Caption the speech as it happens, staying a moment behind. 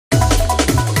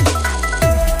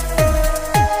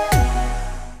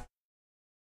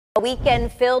A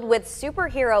weekend filled with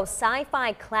superhero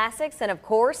sci-fi classics and, of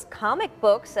course, comic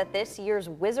books at this year's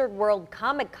Wizard World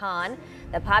Comic Con.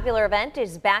 The popular event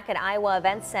is back at Iowa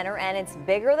Events Center, and it's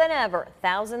bigger than ever.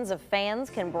 Thousands of fans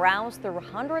can browse through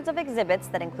hundreds of exhibits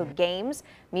that include games,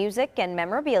 music, and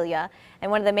memorabilia.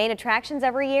 And one of the main attractions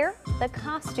every year, the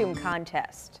costume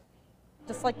contest.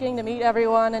 Just like getting to meet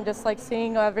everyone and just like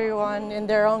seeing everyone in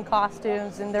their own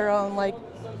costumes and their own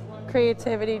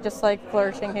creativity just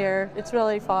flourishing here. It's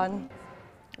really fun.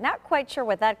 Not quite sure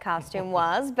what that costume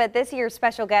was, but this year's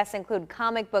special guests include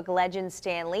comic book legend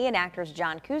Stan Lee and actors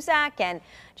John Cusack and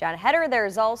John Heder.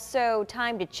 There's also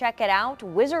time to check it out.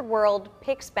 Wizard World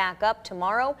picks back up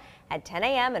tomorrow at 10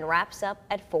 a.m. and wraps up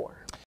at 4.